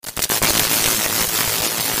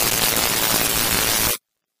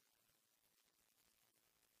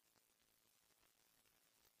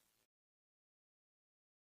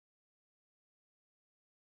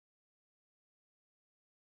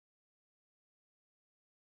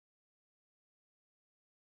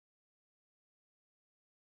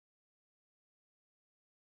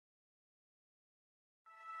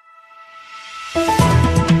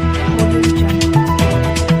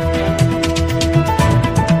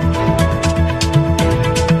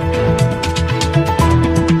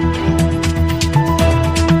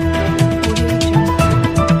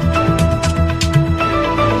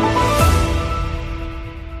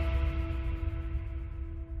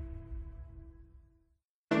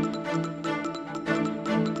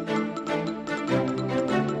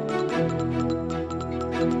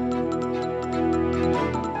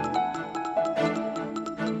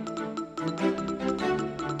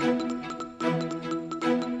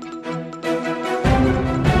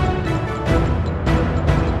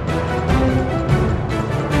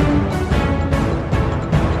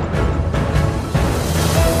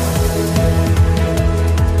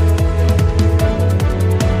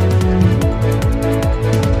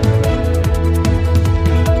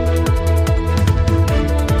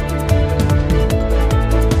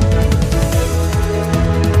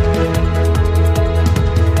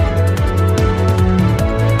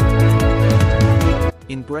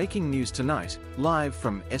In breaking news tonight, live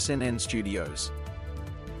from SNN Studios.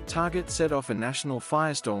 Target set off a national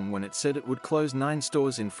firestorm when it said it would close 9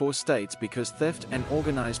 stores in 4 states because theft and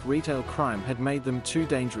organized retail crime had made them too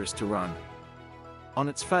dangerous to run. On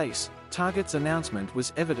its face, Target's announcement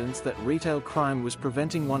was evidence that retail crime was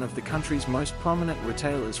preventing one of the country's most prominent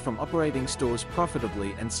retailers from operating stores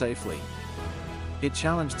profitably and safely. It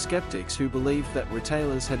challenged skeptics who believed that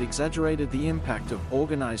retailers had exaggerated the impact of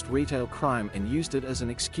organized retail crime and used it as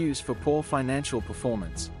an excuse for poor financial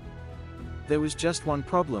performance. There was just one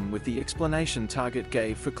problem with the explanation Target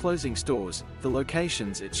gave for closing stores: the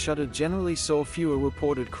locations it shuttered generally saw fewer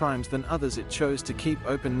reported crimes than others it chose to keep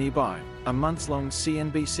open nearby, a months-long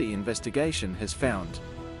CNBC investigation has found.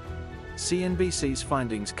 CNBC's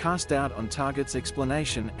findings cast doubt on Target's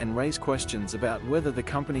explanation and raise questions about whether the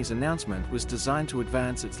company's announcement was designed to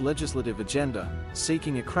advance its legislative agenda,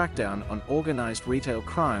 seeking a crackdown on organized retail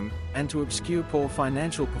crime, and to obscure poor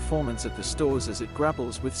financial performance at the stores as it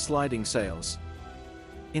grapples with sliding sales.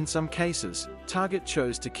 In some cases, Target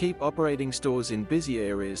chose to keep operating stores in busy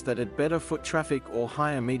areas that had better foot traffic or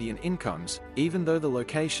higher median incomes, even though the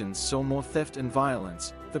locations saw more theft and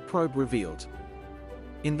violence, the probe revealed.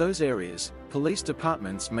 In those areas, police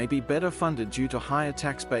departments may be better funded due to higher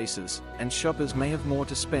tax bases, and shoppers may have more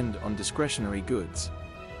to spend on discretionary goods.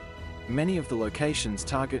 Many of the locations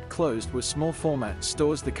Target closed were small-format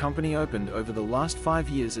stores the company opened over the last 5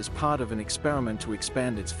 years as part of an experiment to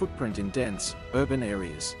expand its footprint in dense, urban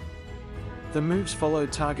areas. The moves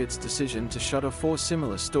followed Target's decision to shutter 4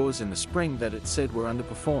 similar stores in the spring that it said were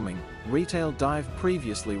underperforming, Retail Dive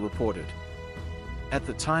previously reported. At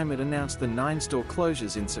the time it announced the 9 store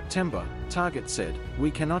closures in September, Target said, "We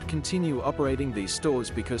cannot continue operating these stores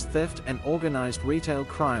because theft and organized retail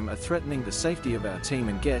crime are threatening the safety of our team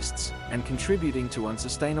and guests, and contributing to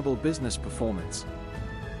unsustainable business performance.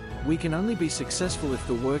 We can only be successful if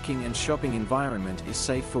the working and shopping environment is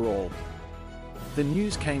safe for all." The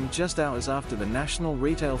news came just hours after the National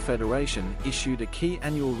Retail Federation issued a key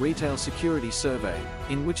annual retail security survey,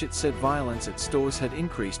 in which it said violence at stores had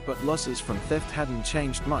increased but losses from theft hadn't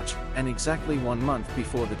changed much, and exactly 1 month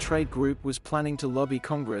before the trade group was planning to lobby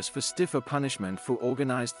Congress for stiffer punishment for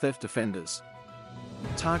organized theft offenders.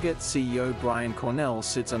 Target CEO Brian Cornell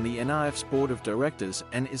sits on the NRF's board of directors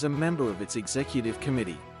and is a member of its executive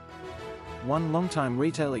committee. One longtime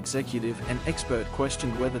retail executive and expert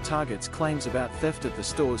questioned whether Target's claims about theft at the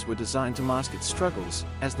stores were designed to mask its struggles,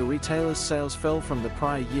 as the retailer's sales fell from the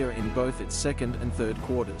prior year in both its second and third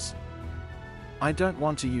quarters. "I don't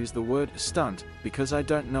want to use the word stunt, because I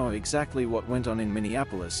don't know exactly what went on in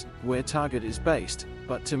Minneapolis, where Target is based,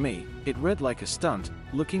 but to me, it read like a stunt,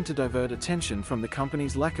 looking to divert attention from the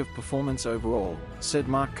company's lack of performance overall," said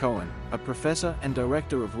Mark Cohen, a professor and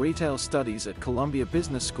director of retail studies at Columbia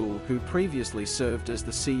Business School who previously served as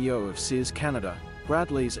the CEO of Sears Canada,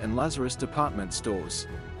 Bradley's and Lazarus department stores.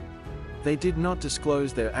 "They did not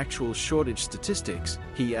disclose their actual shortage statistics,"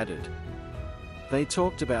 he added. "They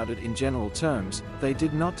talked about it in general terms. They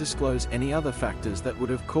did not disclose any other factors that would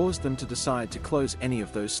have caused them to decide to close any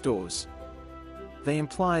of those stores. They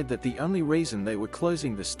implied that the only reason they were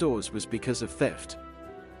closing the stores was because of theft.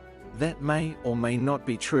 That may or may not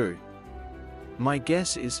be true. My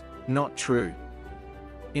guess is, not true."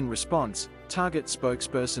 In response, Target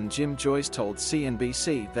spokesperson Jim Joyce told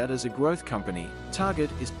CNBC that as a growth company, Target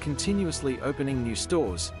is continuously opening new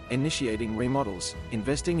stores, initiating remodels,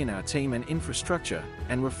 investing in our team and infrastructure,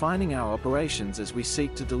 and refining our operations as we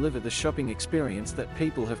seek to deliver the shopping experience that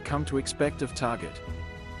people have come to expect of Target.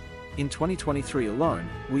 In 2023 alone,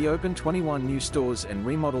 we opened 21 new stores and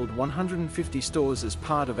remodeled 150 stores as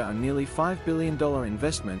part of our nearly $5 billion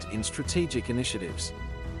investment in strategic initiatives.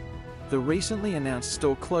 The recently announced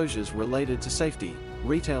store closures related to safety,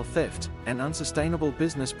 retail theft, and unsustainable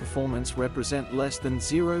business performance represent less than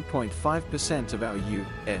 0.5% of our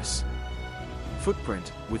U.S.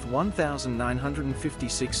 footprint, with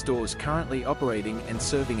 1,956 stores currently operating and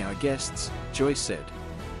serving our guests, Joyce said.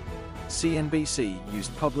 CNBC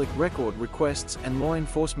used public record requests and law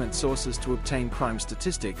enforcement sources to obtain crime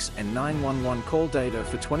statistics and 911 call data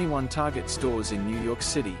for 21 Target stores in New York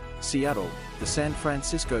City, Seattle, the San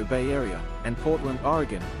Francisco Bay Area, and Portland,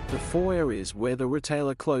 Oregon, the 4 areas where the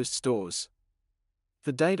retailer closed stores.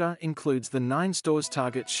 The data includes the 9 stores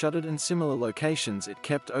Target shuttered and similar locations it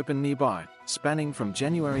kept open nearby, spanning from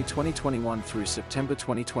January 2021 through September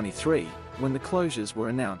 2023, when the closures were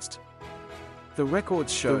announced. The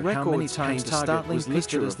records show how many times Target was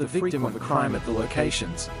listed as the victim of a crime at the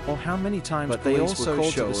locations, or how many times police were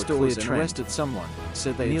called to the stores and arrested someone,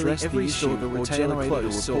 said they addressed the issue the retailer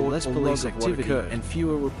closed saw less police activity and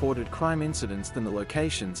fewer reported crime incidents than the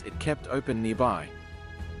locations it kept open nearby.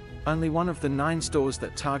 Only one of the 9 stores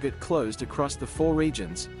that Target closed across the 4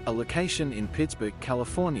 regions, a location in Pittsburgh,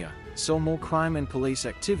 California, saw more crime and police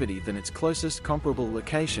activity than its closest comparable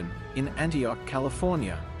location, in Antioch,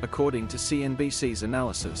 California, according to CNBC's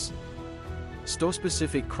analysis.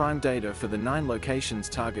 Store-specific crime data for the 9 locations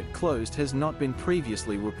Target closed has not been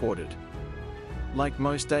previously reported. Like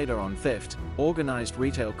most data on theft, organized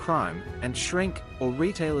retail crime, and shrink, or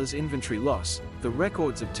retailers' inventory loss, the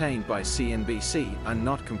records obtained by CNBC are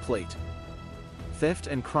not complete. Theft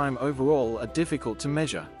and crime overall are difficult to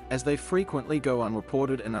measure, as they frequently go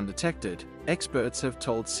unreported and undetected, experts have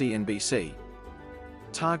told CNBC.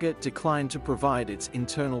 Target declined to provide its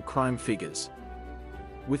internal crime figures.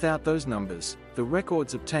 Without those numbers, the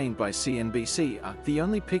records obtained by CNBC are the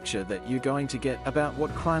only picture that you're going to get about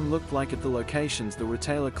what crime looked like at the locations the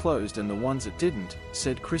retailer closed and the ones it didn't,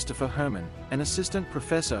 said Christopher Herman, an assistant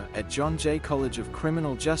professor at John Jay College of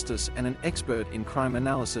Criminal Justice and an expert in crime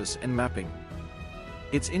analysis and mapping.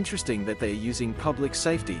 It's interesting that they're using public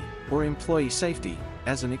safety, or employee safety,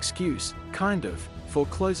 as an excuse, kind of, for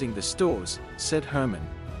closing the stores, said Herman.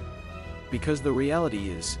 Because the reality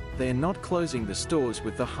is, they're not closing the stores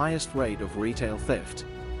with the highest rate of retail theft.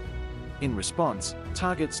 In response,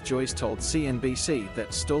 Target's Joyce told CNBC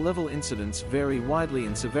that store-level incidents vary widely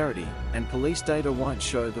in severity, and police data won't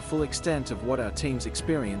show the full extent of what our teams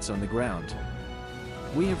experience on the ground.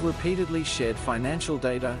 We have repeatedly shared financial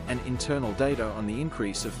data and internal data on the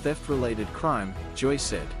increase of theft-related crime, Joyce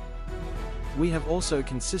said. We have also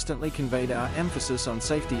consistently conveyed our emphasis on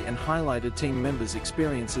safety and highlighted team members'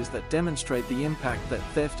 experiences that demonstrate the impact that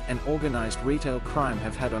theft and organized retail crime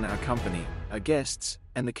have had on our company, our guests,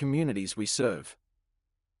 and the communities we serve.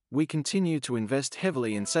 We continue to invest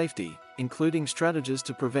heavily in safety, including strategies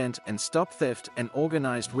to prevent and stop theft and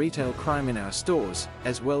organized retail crime in our stores,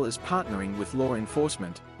 as well as partnering with law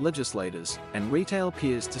enforcement, legislators, and retail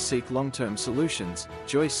peers to seek long-term solutions,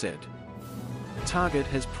 Joyce said. Target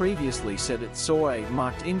has previously said it saw a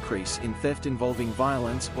marked increase in theft involving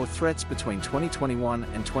violence or threats between 2021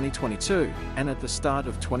 and 2022, and at the start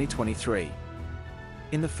of 2023.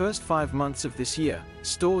 In the first 5 months of this year,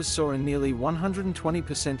 stores saw a nearly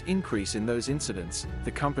 120% increase in those incidents,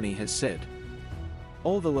 the company has said.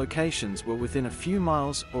 All the locations were within a few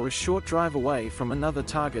miles or a short drive away from another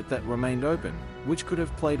Target that remained open, which could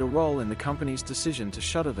have played a role in the company's decision to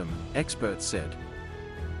shutter them, experts said.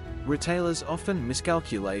 Retailers often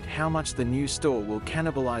miscalculate how much the new store will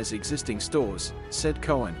cannibalize existing stores, said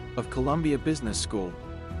Cohen, of Columbia Business School.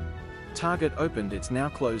 Target opened its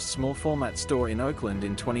now-closed small-format store in Oakland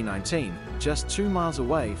in 2019, just 2 miles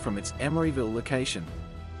away from its Emeryville location.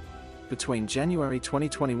 Between January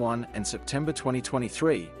 2021 and September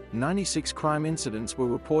 2023, 96 crime incidents were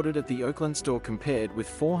reported at the Oakland store compared with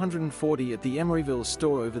 440 at the Emeryville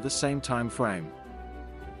store over the same time frame.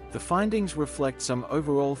 The findings reflect some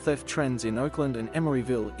overall theft trends in Oakland and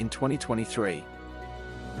Emeryville in 2023.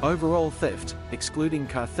 Overall theft, excluding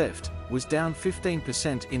car theft, was down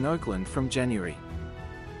 15% in Oakland from January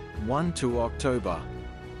 1 to October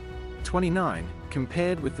 29,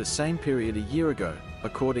 compared with the same period a year ago,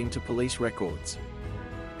 according to police records.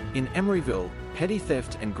 In Emeryville, petty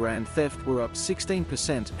theft and grand theft were up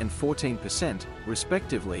 16% and 14%,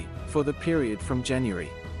 respectively, for the period from January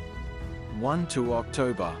 1 to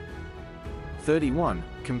October 31,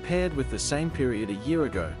 compared with the same period a year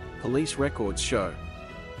ago, police records show.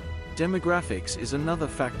 Demographics is another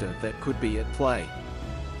factor that could be at play.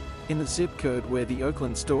 In the zip code where the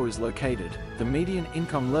Oakland store is located, the median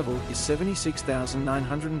income level is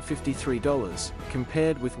 $76,953,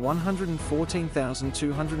 compared with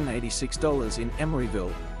 $114,286 in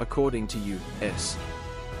Emeryville, according to U.S.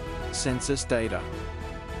 Census data.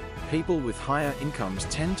 People with higher incomes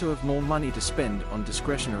tend to have more money to spend on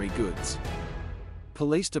discretionary goods.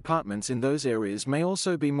 Police departments in those areas may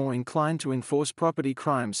also be more inclined to enforce property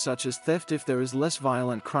crimes such as theft if there is less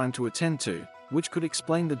violent crime to attend to, which could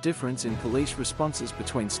explain the difference in police responses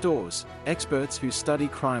between stores, experts who study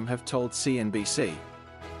crime have told CNBC.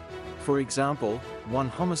 For example, 1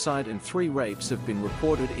 homicide and 3 rapes have been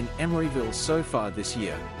reported in Emeryville so far this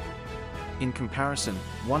year. In comparison,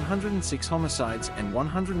 106 homicides and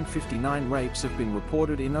 159 rapes have been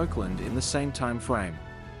reported in Oakland in the same time frame.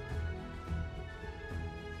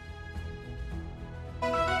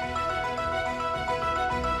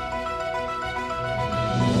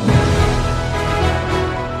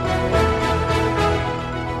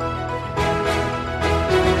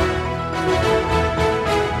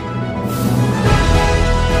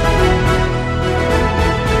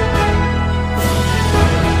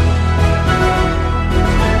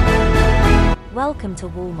 Welcome to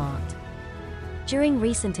Walmart. During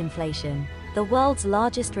recent inflation, The world's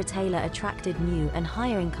largest retailer attracted new and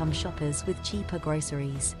higher-income shoppers with cheaper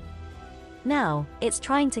groceries. Now, it's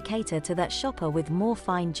trying to cater to that shopper with more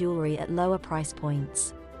fine jewelry at lower price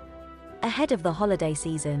points. Ahead of the holiday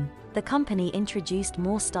season, the company introduced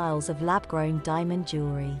more styles of lab-grown diamond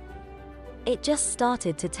jewelry. It just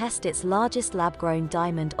started to test its largest lab-grown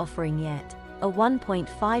diamond offering yet, a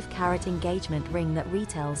 1.5-carat engagement ring that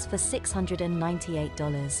retails for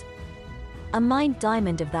 $698. A mined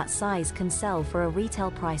diamond of that size can sell for a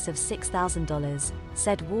retail price of $6,000,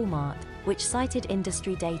 said Walmart, which cited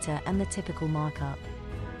industry data and the typical markup.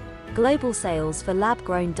 Global sales for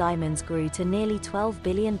lab-grown diamonds grew to nearly $12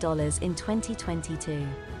 billion in 2022,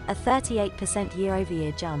 a 38%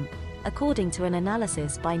 year-over-year jump, according to an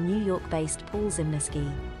analysis by New York-based Paul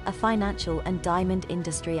Zimnisky, a financial and diamond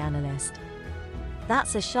industry analyst.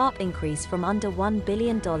 That's a sharp increase from under $1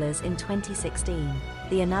 billion in 2016,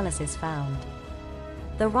 the analysis found.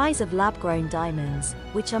 The rise of lab-grown diamonds,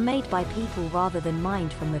 which are made by people rather than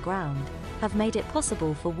mined from the ground, have made it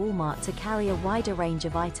possible for Walmart to carry a wider range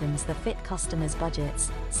of items that fit customers'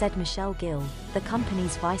 budgets, said Michelle Gill, the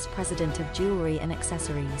company's vice president of jewelry and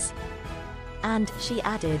accessories. And, she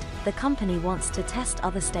added, the company wants to test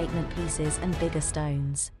other statement pieces and bigger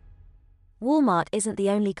stones. Walmart isn't the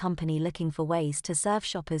only company looking for ways to serve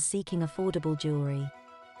shoppers seeking affordable jewelry.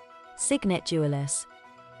 Signet Jewelers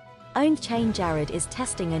owned chain Jared is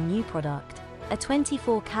testing a new product, a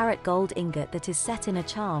 24-karat gold ingot that is set in a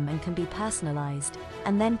charm and can be personalized,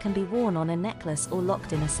 and then can be worn on a necklace or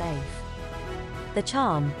locked in a safe. The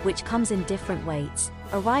charm, which comes in different weights,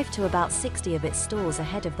 arrived to about 60 of its stores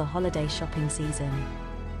ahead of the holiday shopping season.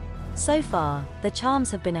 So far, the charms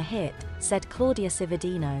have been a hit, said Claudia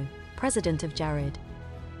Cividino, president of Jared.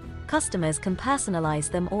 Customers can personalize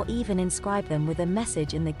them or even inscribe them with a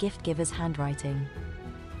message in the gift giver's handwriting.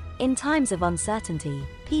 In times of uncertainty,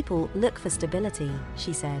 people look for stability,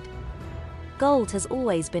 she said. Gold has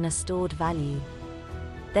always been a stored value.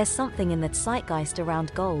 There's something in the zeitgeist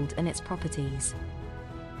around gold and its properties.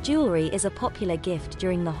 Jewelry is a popular gift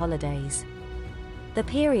during the holidays. The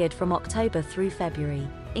period from October through February,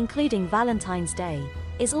 including Valentine's Day,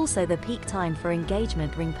 is also the peak time for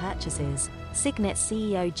engagement ring purchases, Signet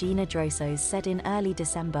CEO Gina Drosos said in early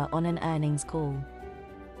December on an earnings call.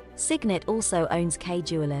 Signet also owns Kay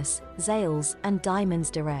Jewelers, Zales, and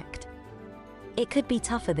Diamonds Direct. It could be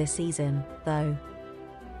tougher this season, though.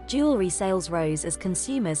 Jewelry sales rose as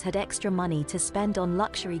consumers had extra money to spend on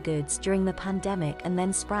luxury goods during the pandemic and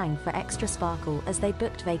then sprang for extra sparkle as they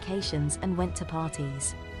booked vacations and went to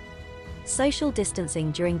parties. Social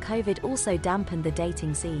distancing during COVID also dampened the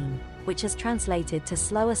dating scene, which has translated to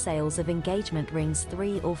slower sales of engagement rings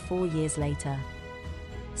 3 or 4 years later.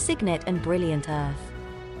 Signet and Brilliant Earth,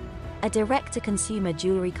 a direct-to-consumer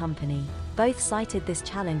jewelry company, both cited this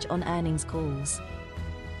challenge on earnings calls.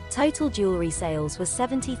 Total jewelry sales were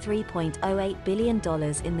 $73.08 billion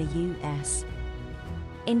in the U.S.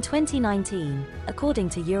 In 2019, according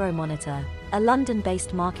to Euromonitor, a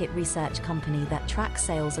London-based market research company that tracks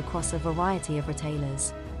sales across a variety of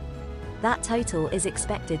retailers. That total is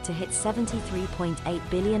expected to hit $73.8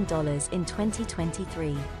 billion in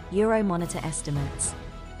 2023, Euromonitor estimates.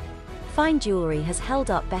 Fine jewelry has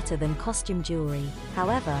held up better than costume jewelry,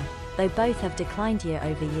 however, though both have declined year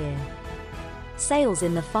over year. Sales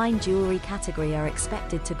in the fine jewelry category are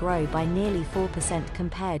expected to grow by nearly 4%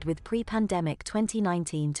 compared with pre-pandemic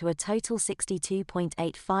 2019 to a total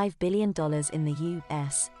 $62.85 billion in the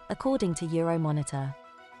US, according to Euromonitor.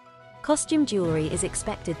 Costume jewelry is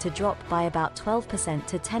expected to drop by about 12%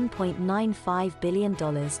 to $10.95 billion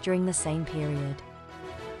during the same period.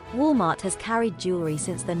 Walmart has carried jewelry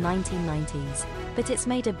since the 1990s, but it's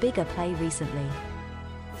made a bigger play recently.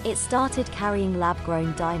 It started carrying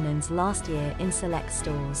lab-grown diamonds last year in select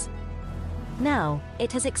stores. Now,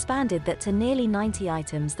 it has expanded that to nearly 90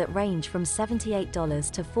 items that range from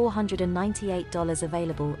 $78 to $498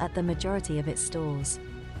 available at the majority of its stores.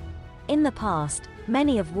 In the past,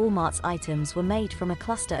 many of Walmart's items were made from a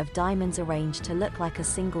cluster of diamonds arranged to look like a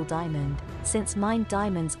single diamond, since mined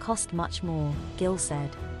diamonds cost much more, Gill said.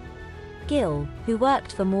 Gill, who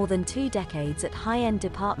worked for more than 2 decades at high-end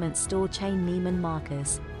department store chain Neiman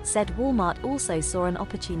Marcus, said Walmart also saw an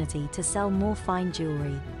opportunity to sell more fine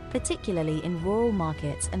jewelry, particularly in rural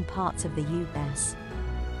markets and parts of the U.S.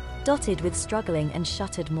 dotted with struggling and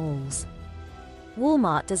shuttered malls.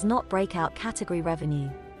 Walmart does not break out category revenue,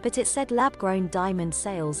 but it said lab-grown diamond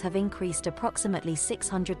sales have increased approximately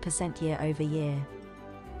 600% year over year.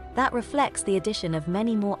 That reflects the addition of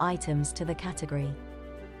many more items to the category.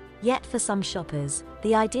 Yet for some shoppers,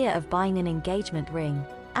 the idea of buying an engagement ring,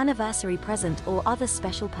 anniversary present or other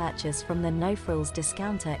special purchase from the no-frills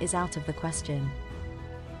discounter is out of the question.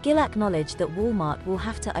 Gill acknowledged that Walmart will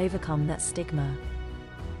have to overcome that stigma.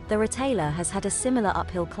 The retailer has had a similar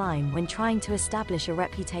uphill climb when trying to establish a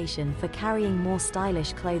reputation for carrying more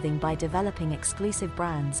stylish clothing by developing exclusive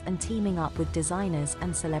brands and teaming up with designers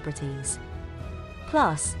and celebrities.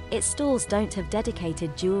 Plus, its stores don't have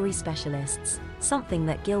dedicated jewelry specialists, something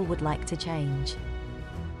that Gill would like to change.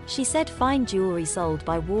 She said fine jewelry sold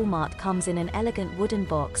by Walmart comes in an elegant wooden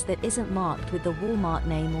box that isn't marked with the Walmart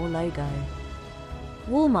name or logo.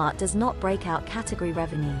 Walmart does not break out category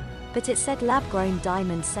revenue, but it said lab-grown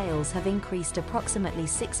diamond sales have increased approximately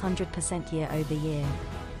 600% year-over-year.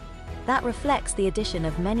 That reflects the addition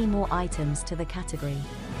of many more items to the category.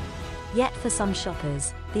 Yet for some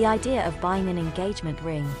shoppers, the idea of buying an engagement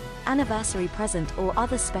ring, anniversary present or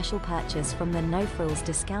other special purchase from the no-frills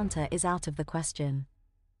discounter is out of the question.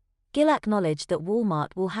 Gill acknowledged that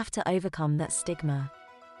Walmart will have to overcome that stigma.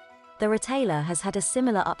 The retailer has had a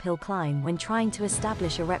similar uphill climb when trying to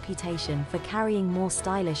establish a reputation for carrying more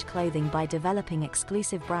stylish clothing by developing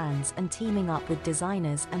exclusive brands and teaming up with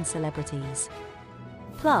designers and celebrities.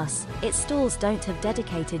 Plus, its stores don't have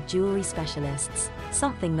dedicated jewelry specialists,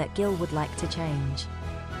 something that Gill would like to change.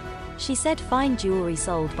 She said fine jewelry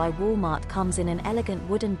sold by Walmart comes in an elegant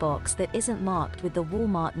wooden box that isn't marked with the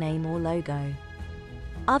Walmart name or logo.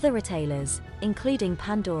 Other retailers, including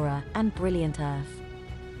Pandora and Brilliant Earth,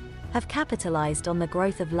 have capitalized on the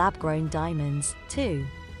growth of lab-grown diamonds, too.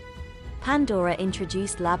 Pandora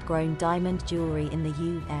introduced lab-grown diamond jewelry in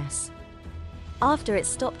the US after it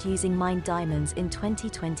stopped using mined diamonds in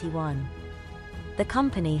 2021. The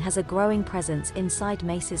company has a growing presence inside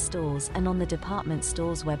Macy's stores and on the department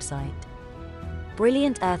store's website.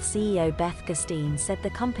 Brilliant Earth CEO Beth Gustine said the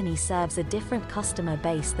company serves a different customer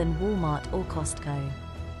base than Walmart or Costco,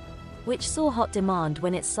 which saw hot demand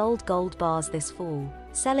when it sold gold bars this fall,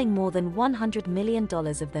 selling more than $100 million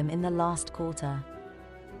of them in the last quarter.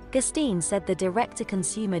 Gustine said the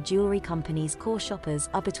direct-to-consumer jewelry company's core shoppers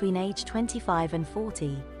are between age 25 and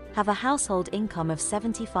 40, have a household income of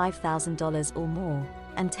 $75,000 or more,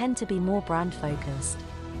 and tend to be more brand-focused.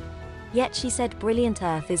 Yet she said Brilliant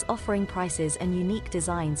Earth is offering prices and unique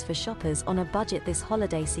designs for shoppers on a budget this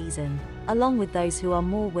holiday season, along with those who are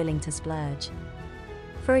more willing to splurge.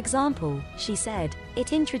 For example, she said,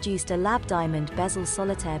 it introduced a lab diamond bezel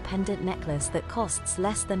solitaire pendant necklace that costs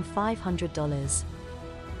less than $500.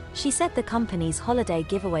 She said the company's holiday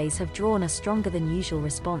giveaways have drawn a stronger than usual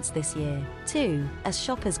response this year, too, as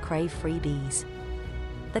shoppers crave freebies.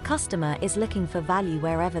 The customer is looking for value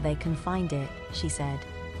wherever they can find it, she said.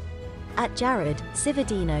 At Jared,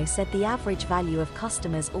 Civadino said the average value of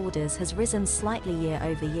customers' orders has risen slightly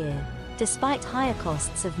year-over-year, despite higher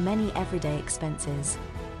costs of many everyday expenses.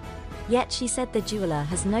 Yet she said the jeweler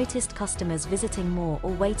has noticed customers visiting more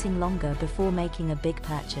or waiting longer before making a big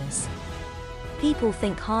purchase. People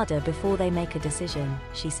think harder before they make a decision,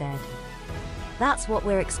 she said. That's what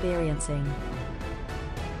we're experiencing.